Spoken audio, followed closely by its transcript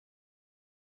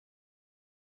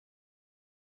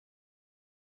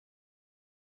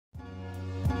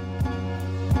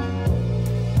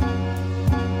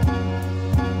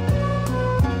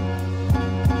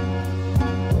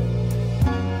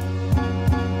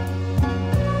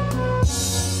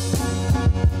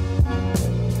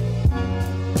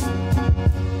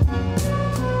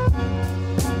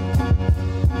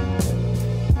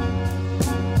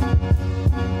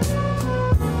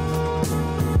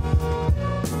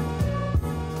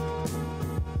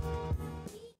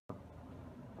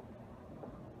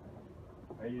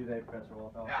day, Professor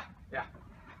Walthall. Yeah.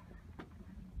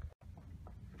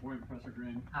 Morning, Professor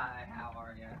Green. Hi, how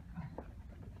are you?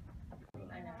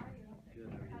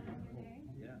 Good.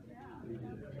 Yeah.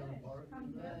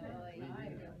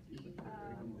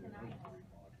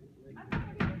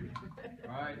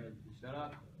 All right, shut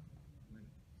up.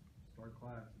 Start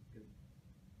class. It's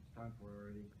time for it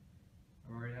already.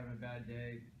 I'm already having a bad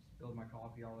day. Spilled my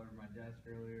coffee all over my desk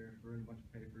earlier. Ruined a bunch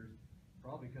of papers.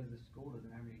 Probably because this school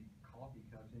doesn't have any coffee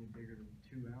cups any bigger than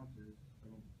 2 ounces. So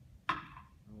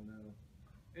I don't know.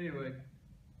 Anyway,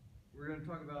 we're going to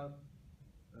talk about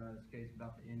this case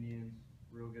about the Indians.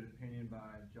 Real good opinion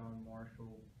by John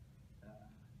Marshall,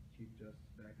 Chief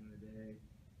Justice back in the day.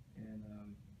 And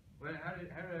how did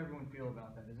everyone feel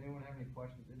about that? Does anyone have any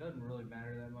questions? It doesn't really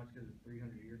matter that much because it's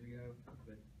 300 years ago.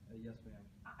 But yes, ma'am.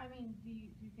 I mean, do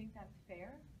you think that's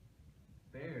fair?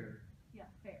 Fair? Yeah,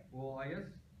 fair. Well, I guess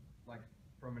like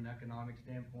from an economic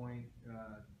standpoint,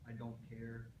 I don't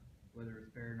care whether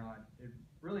it's fair or not. It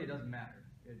really doesn't matter.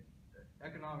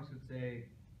 Economics would say,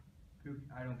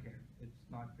 I don't care. It's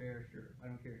not fair, sure. I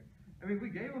don't care. I mean, we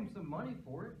gave them some money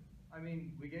for it. I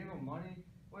mean, we gave them money.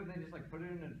 What if they just like put it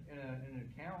in an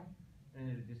account and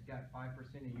it just got 5%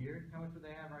 a year? How much do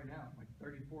they have right now? Like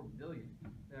 34 billion.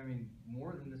 I mean,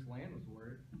 more than this land was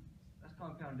worth. That's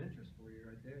compound interest for you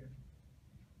right there.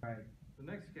 All right. The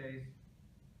next case.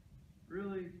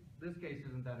 Really, this case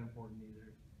isn't that important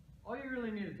either. All you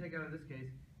really need to take out of this case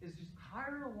is just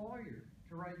hire a lawyer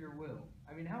to write your will.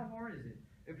 I mean, how hard is it?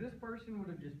 If this person would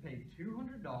have just paid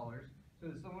 $200 so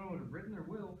that someone would have written their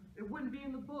will, it wouldn't be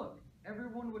in the book.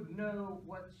 Everyone would know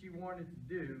what she wanted to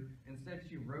do. Instead,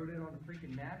 she wrote it on a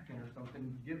freaking napkin or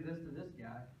something, give this to this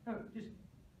guy. No, just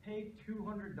pay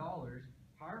 $200,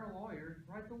 hire a lawyer,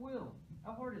 write the will.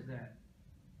 How hard is that?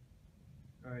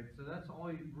 All right, so that's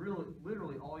all you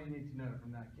literally all you need to know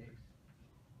from that case.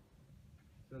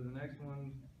 So the next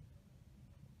one.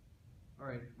 All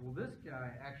right, well, this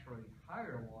guy actually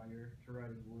hired a lawyer to write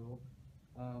his will,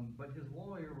 but his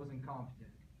lawyer was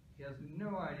incompetent. He has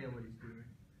no idea what he's doing.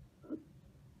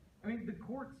 I mean, the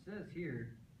court says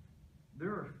here, there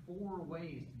are 4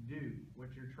 ways to do what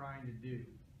you're trying to do.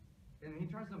 And he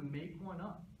tries to make one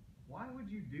up. Why would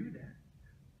you do that?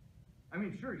 I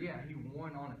mean, sure, yeah, he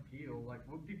won on appeal. Like,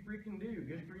 whoop-de-freaking do.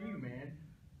 Good for you, man.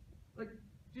 Like,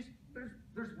 just,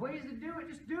 there's ways to do it.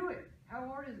 Just do it. How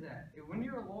hard is that? When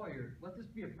you're a lawyer, let this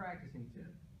be a practicing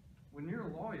tip. When you're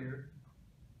a lawyer,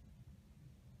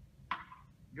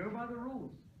 go by the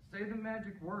rules. Say the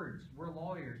magic words. We're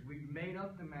lawyers. We've made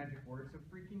up the magic words, so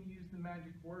freaking use the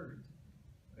magic words.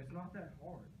 It's not that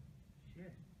hard.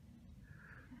 Shit.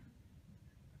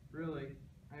 Really,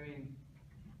 I mean,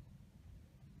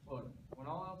 look, when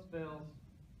all else fails,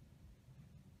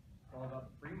 it's all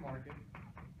about the free market.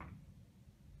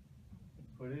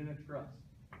 Put it in a trust.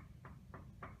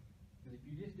 Because if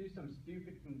you just do some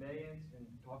stupid conveyance and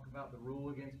talk about the rule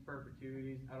against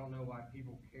perpetuities, I don't know why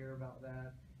people care about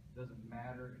that. It doesn't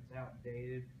matter. It's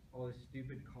outdated. All this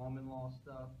stupid common law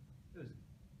stuff.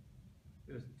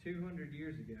 It was 200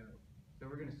 years ago. So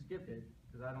we're going to skip it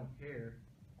because I don't care.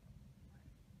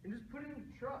 And just put it in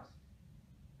a trust.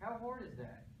 How hard is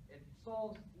that? It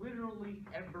solves literally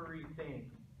everything.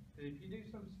 Because if you do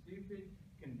some stupid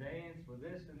conveyance with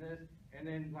this and this, and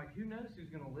then, like, who knows who's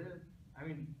going to live? I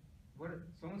mean, what if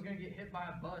someone's going to get hit by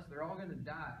a bus? They're all going to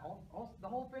die. The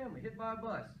whole family hit by a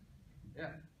bus.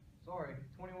 Yeah, sorry,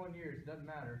 21 years, doesn't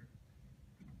matter.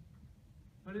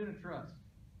 Put it in a trust.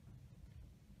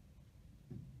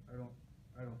 I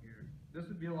don't care. This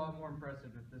would be a lot more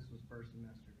impressive if this was first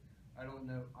semester. I don't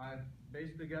know. I've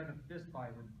basically gotten a fist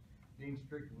fight with Dean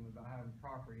Strickland about having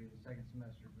property in the second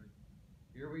semester, but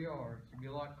here we are. It would be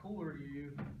a lot cooler to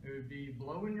you. It would be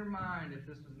blowing your mind if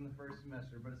this was in the first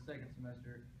semester, but it's second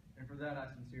semester, and for that I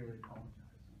sincerely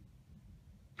apologize.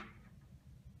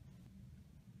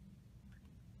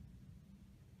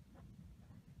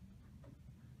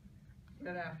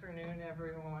 Good afternoon,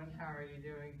 everyone. How are you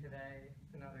doing today?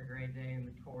 It's another great day in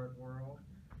the court world.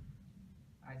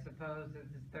 I suppose since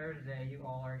it's Thursday, you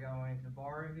all are going to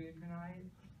bar review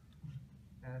tonight.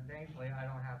 Thankfully, I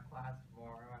don't have class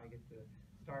tomorrow. I get to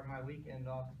start my weekend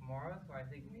off tomorrow, so I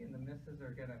think me and the missus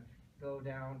are going to go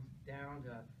down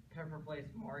to Pepper Place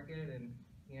Market, and,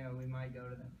 you know, we might go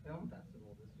to the film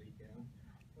festival this weekend.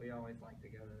 We always like to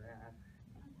go to that.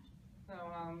 So,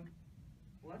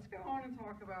 let's go on and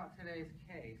talk about today's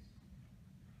case.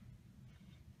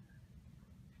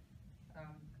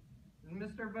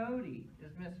 Mr. Bodie,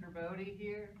 is Mr. Bodie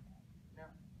here? No.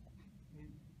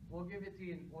 We'll give it to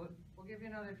you. We'll give you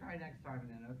another try next time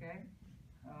then, okay?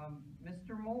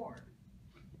 Mr. Moore.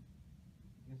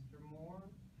 Mr. Moore,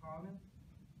 Thomas.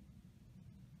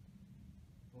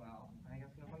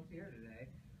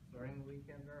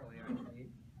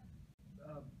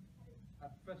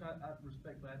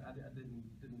 but I didn't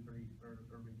read or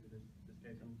read through this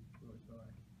case. I'm really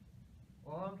sorry.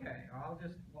 Well, okay, I'll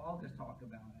just talk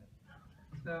about it.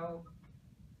 So,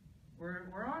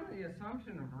 we're on the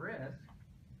assumption of risk,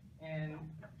 and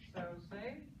so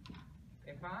say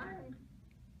if I'm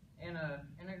in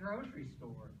a grocery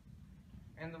store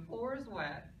and the floor is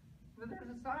wet, but there's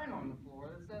a sign on the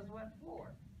floor that says wet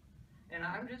floor, and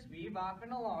I'm just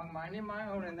bebopping along, minding my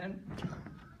own, and then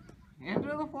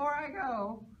into the floor I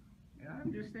go, and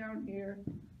I'm just down here.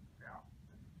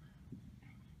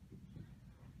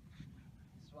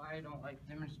 That's why I don't like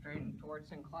demonstrating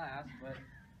torts in class, but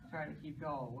try to keep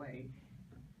y'all awake.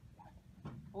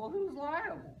 Well, who's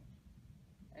liable?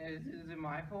 Is it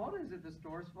my fault? Is it the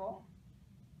store's fault?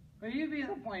 Well, you be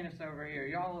the plaintiffs over here.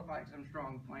 Y'all look like some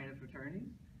strong plaintiff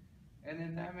attorneys. And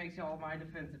then that makes y'all my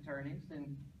defense attorneys.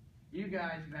 And you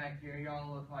guys back here,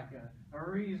 y'all look like a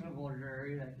reasonable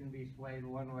jury that can be swayed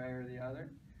one way or the other.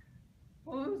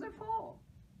 Well, who's at fault?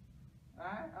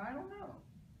 I don't know.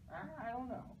 I don't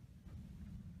know.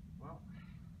 Well,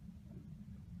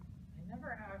 I never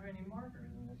have any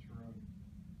markers in this room.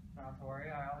 Not to worry,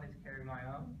 I always carry my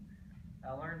own.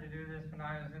 I learned to do this when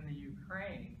I was in the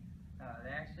Ukraine.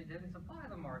 They actually didn't supply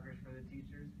the markers for the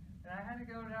teachers, and I had to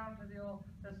go down to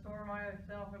the store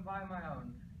myself and buy my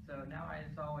own. So now I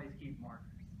just always keep markers.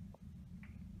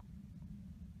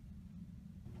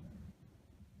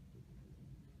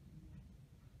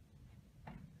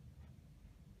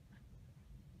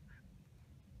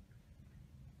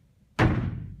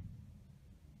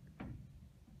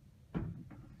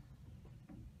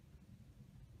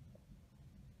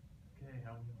 Okay,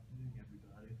 how are we all doing,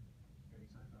 everybody? Very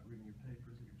excited about reading your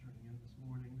papers that you're turning in this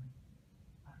morning.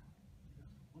 I don't know, it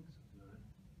doesn't look so good.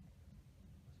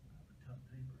 Must have a tough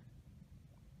paper.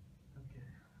 Okay,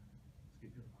 let's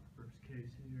get going on our first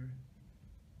case here.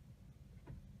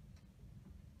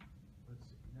 Let's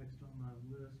see, next on my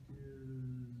list is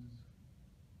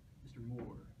Mr.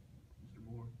 Moore. Mr.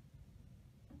 Moore?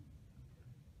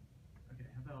 Okay,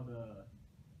 how about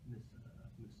Miss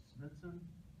Smithson?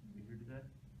 Are you here today?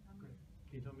 Great.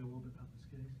 Can you tell me a little bit about this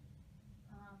case?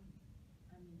 Well,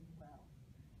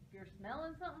 if you're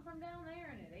smelling something from down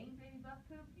there and it ain't baby buck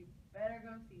poop, you better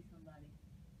go see somebody.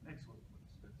 Excellent point,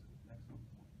 Spencer. Excellent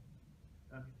point.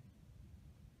 Okay.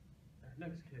 Our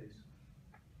next case.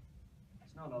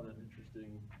 It's not all that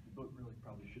interesting. The book really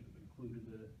probably should have included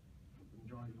it. The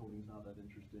majority holding is not that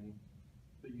interesting.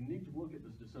 But you need to look at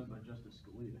this dissent by Justice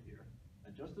Scalia here.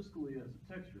 And Justice Scalia is a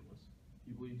textualist.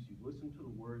 He believes you listen to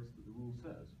the words that the rule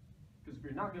says. Because if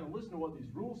you're not going to listen to what these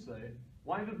rules say,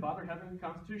 why even bother having a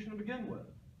constitution to begin with?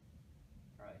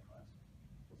 All right, class.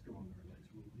 Let's go on to our next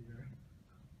rule here.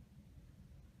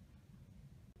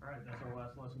 All right, that's our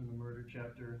last lesson in the murder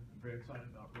chapter. I'm very excited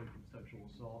about rape and sexual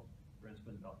assault. We're going to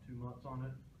spend about 2 months on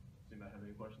it. Does anybody have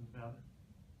any questions about it?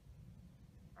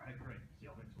 All right, great. See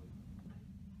y'all next week.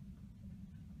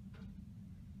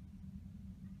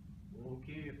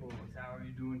 Okay, folks, how are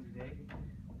you doing today?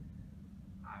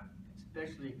 I'm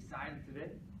especially excited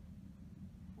today.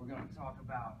 We're going to talk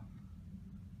about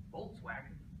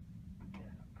Volkswagen and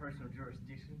personal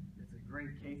jurisdiction. It's a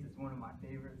great case. It's one of my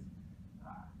favorites.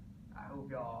 I hope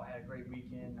y'all had a great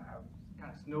weekend. I was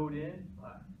kind of snowed in,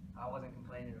 but I wasn't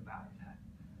complaining about it.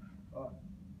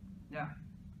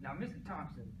 Now, Mr.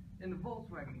 Thompson, in the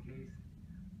Volkswagen case,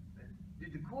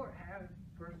 did the court have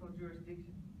personal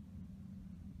jurisdiction?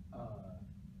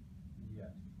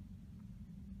 Yes.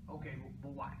 Okay,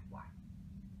 but why? Why?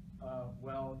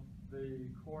 Well, the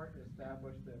court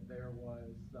established that there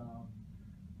was some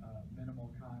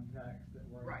minimal contacts that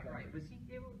were Right. established. But see,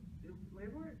 they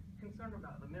weren't concerned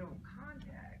about the minimal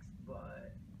contacts,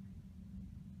 but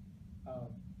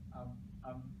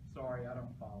I'm sorry, I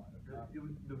don't follow. it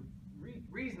was the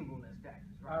reasonableness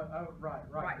factors, right?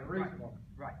 Right, the reasonable.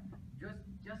 Right.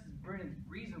 Justice Brennan's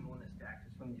reasonableness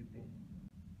factors from the opinion.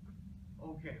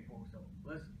 Okay, folks, so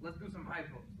let's do some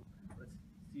hypos. Let's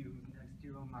see who's next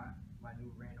here on my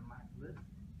new randomized list.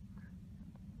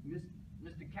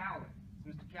 Mr. Cowan.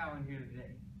 Is Mr. Cowan here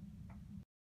today?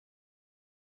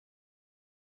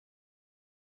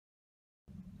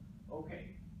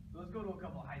 Okay, so let's go to a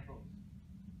couple of hypos.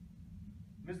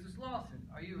 Mr. Slauson,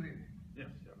 are you here? Yes,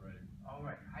 yeah, right. All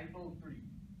right, hypo 3.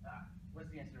 What's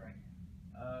the answer right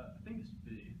I think it's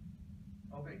B.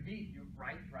 Okay, B, you're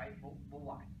right, but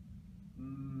why?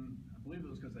 I believe it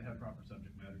was because they had proper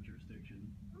subject matter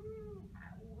jurisdiction.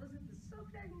 Was it the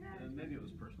subject matter? And maybe it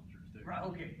was personal jurisdiction. Right,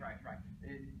 okay, right.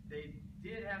 They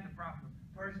did have the proper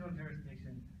personal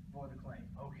jurisdiction for the claim.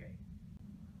 Okay.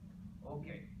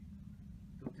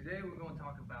 So today we're going to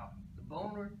talk about the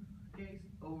Boner case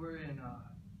over in,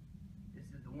 this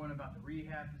is the one about the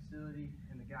rehab facility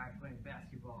in the guy playing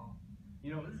basketball.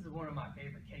 You know, this is one of my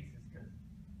favorite cases because,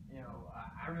 you know,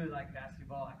 I really like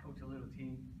basketball. I coach a little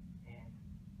team, and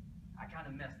I kind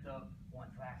of messed up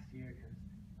once last year because,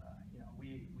 you know,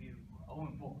 we were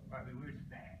 0-4, right? We were just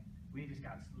bad. We just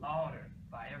got slaughtered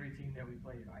by every team that we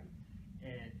played, right?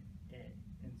 And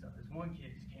so this one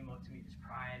kid just came up to me just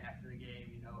crying after the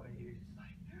game, you know, and he was just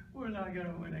like, we're not going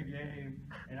to win a game.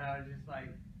 And I was just like,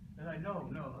 no,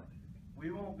 we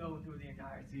won't go through the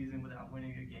entire season without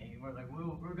winning a game. We're like,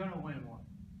 we're going to win one.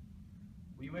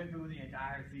 We went through the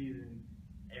entire season,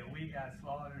 and we got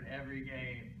slaughtered every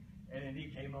game. And then he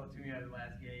came up to me at the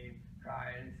last game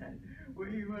crying and said,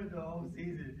 we went the whole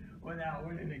season without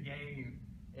winning a game.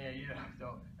 And, you know,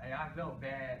 so like, I felt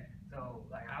bad. So,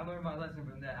 like, I learned my lesson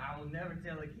from that. I will never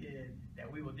tell a kid that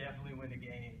we will definitely win a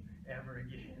game ever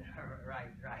again.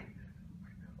 Right.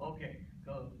 Okay,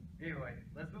 so anyway,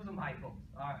 let's do some hype hopes.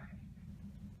 All right.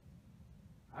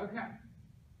 Okay.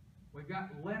 We've got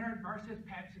Leonard versus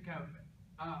PepsiCo.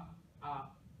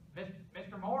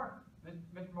 Mr. Moore?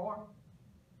 Mr. Moore?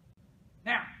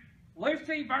 Now,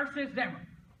 Lucy versus Zimmer.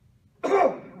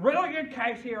 Really good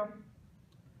case here.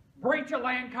 Breach of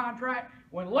land contract.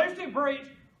 When Lucy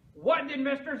breached, what did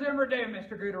Mr. Zimmer do,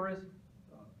 Mr. Gutierrez?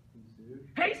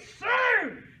 He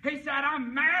sued! He said,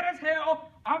 I'm mad as hell.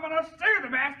 I'm going to sue the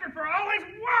bastard for all he's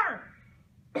worth.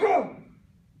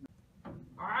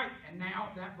 All right, and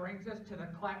now that brings us to the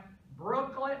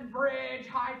Brooklyn Bridge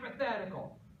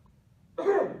hypothetical.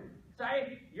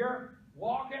 Say you're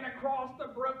walking across the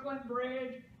Brooklyn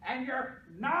Bridge, and you're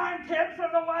 9/10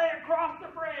 of the way across the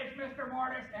bridge, Mr.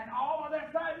 Mortis, and all of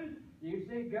a sudden, you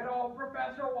see good old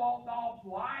Professor Walthall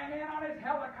flying in on his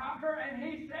helicopter, and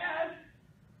he says,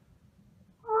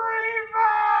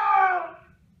 revolt!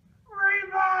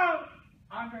 Revolt!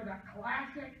 Under the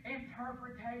classic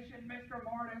interpretation, Mr.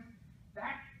 Mortis,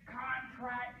 that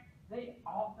contract, the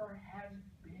author has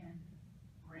been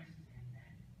rescinded.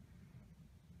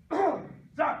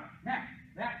 So, now,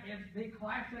 that is the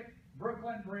classic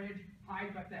Brooklyn Bridge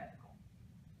hypothetical.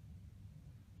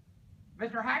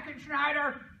 Mr.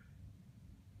 Hackenschneider,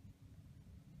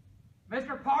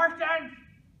 Mr. Parsons,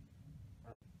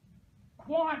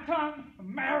 quantum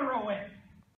meruit,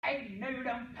 a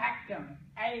nudum pactum,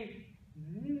 a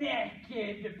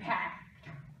naked pact,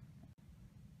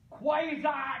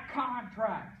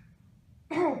 quasi-contract.